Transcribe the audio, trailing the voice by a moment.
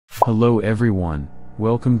Hello everyone,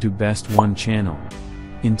 welcome to Best One channel.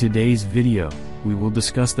 In today's video, we will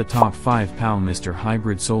discuss the top 5 PowMr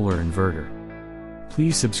hybrid solar inverter.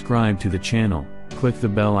 Please subscribe to the channel, click the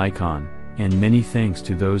bell icon, and many thanks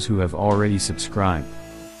to those who have already subscribed.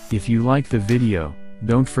 If you like the video,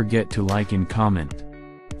 don't forget to like and comment.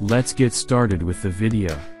 Let's get started with the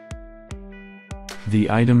video.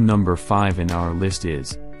 The item number 5 in our list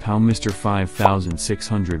is PowMr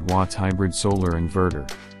 5600 watts hybrid solar inverter.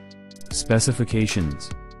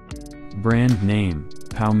 Specifications. Brand name,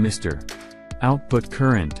 PowMr. Output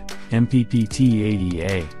current, MPPT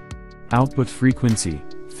 80A. Output frequency,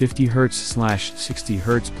 50 Hz/60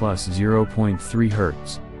 Hz plus 0.3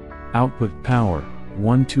 Hz. Output power,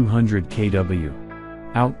 1200 kW.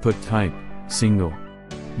 Output type, single.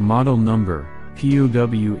 Model number,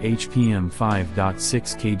 PowHPM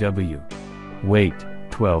 5.6 kW. Weight,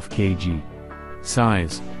 12 kg.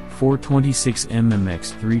 Size, 426 mm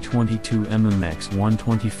x 322 mm x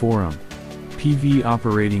 124 mm. PV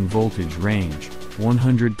operating voltage range,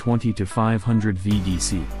 120 to 500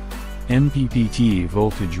 VDC. MPPT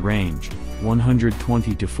voltage range,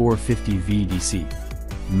 120 to 450 VDC.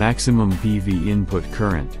 Maximum PV input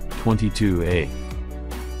current, 22A.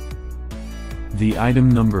 The item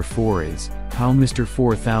number 4 is PowMr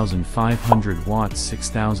 4500 watts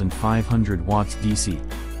 6500 watts DC.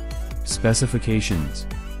 Specifications.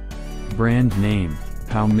 Brand name,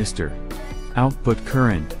 PowMr. Output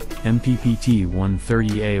current, MPPT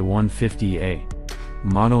 130A 150A.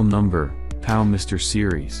 Model number, PowMr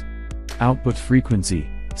series. Output frequency,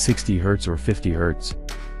 60 Hz or 50 Hz.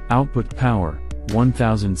 Output power,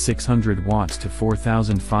 1600 watts to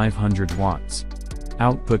 4500 watts.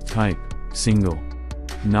 Output type, single.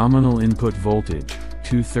 Nominal input voltage,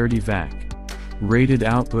 230 VAC. Rated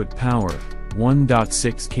output power,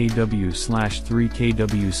 1.6 kW/3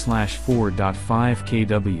 kW/4.5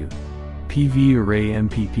 kW. PV array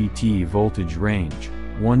MPPT voltage range,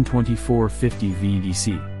 124-50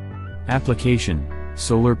 VDC. Application,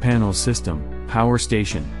 solar panel system, power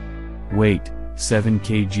station. Weight, 7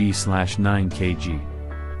 kg/9 kg.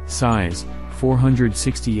 Size,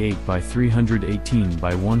 468 by 318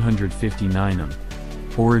 by 159 mm.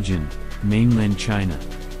 Origin, mainland China.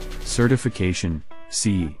 Certification,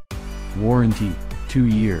 CE. Warranty, 2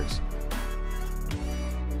 years.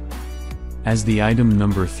 As the item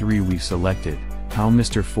number 3 we've selected, PowMr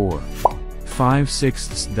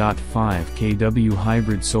 5.6.5 kW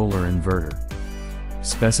hybrid solar inverter.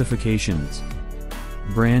 Specifications.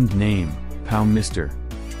 Brand name, PowMr.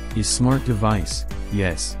 Is smart device,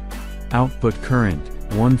 yes. Output current,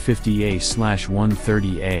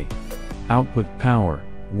 150A/130A. Output power,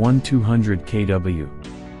 1200 kW.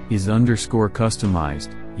 Is _customized,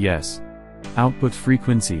 yes. Output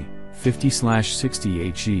frequency,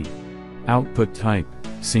 50/60 Hz. Output type,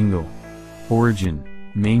 single. Origin,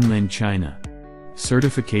 mainland China.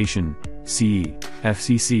 Certification, CE,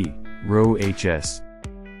 FCC, RoHS.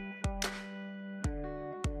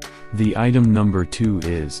 The item number 2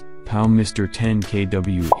 is PowMr 10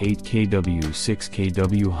 kW 8 kW 6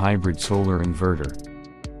 kW hybrid solar inverter.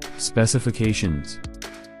 Specifications.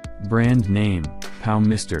 Brand name,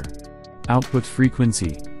 PowMr. Output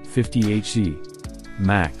frequency, 50 Hz.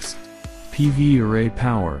 Max. PV array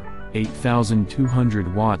power,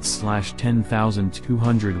 8200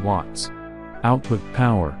 watts/10200 watts. Output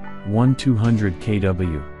power, 1200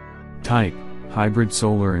 kW. Type, hybrid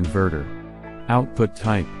solar inverter. Output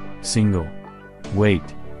type, single.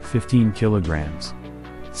 Weight, 15 kilograms.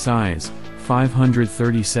 Size,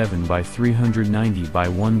 537 by 390 by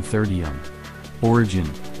 130 mm. Origin,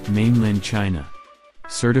 mainland China.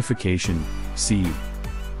 Certification, CE.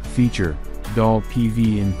 Feature, dual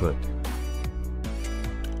PV input.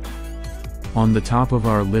 On the top of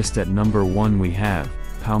our list at number 1 we have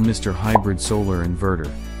PowMr hybrid solar inverter.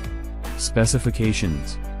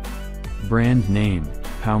 Specifications. Brand name,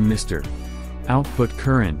 PowMr. Output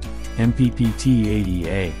current, MPPT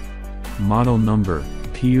 80A. Model number,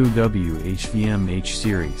 PowHPM H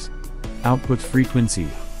series. Output frequency,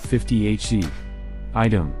 50 Hz.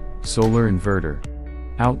 Item, solar inverter.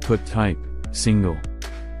 Output type, single.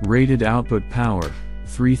 Rated output power,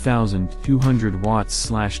 3200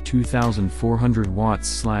 watts/2400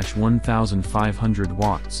 watts/1500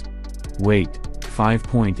 watts. Weight,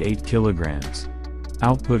 5.8 kilograms.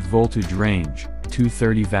 Output voltage range,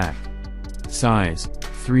 230 VAC. Size,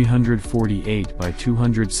 348 by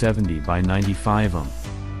 270 by 95 mm.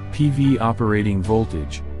 PV operating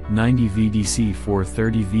voltage, 90 VDC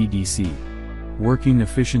 430 VDC. Working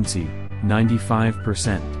efficiency,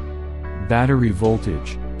 95%. Battery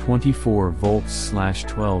voltage, 24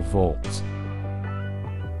 volts/12 volts.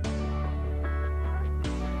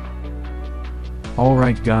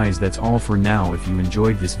 Alright guys, that's all for now. If you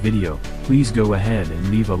enjoyed this video, please go ahead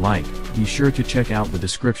and leave a like. Be sure to check out the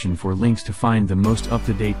description for links to find the most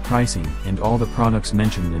up-to-date pricing and all the products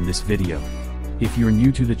mentioned in this video. If you're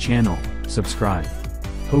new to the channel, subscribe.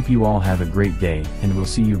 Hope you all have a great day, and we'll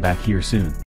see you back here soon.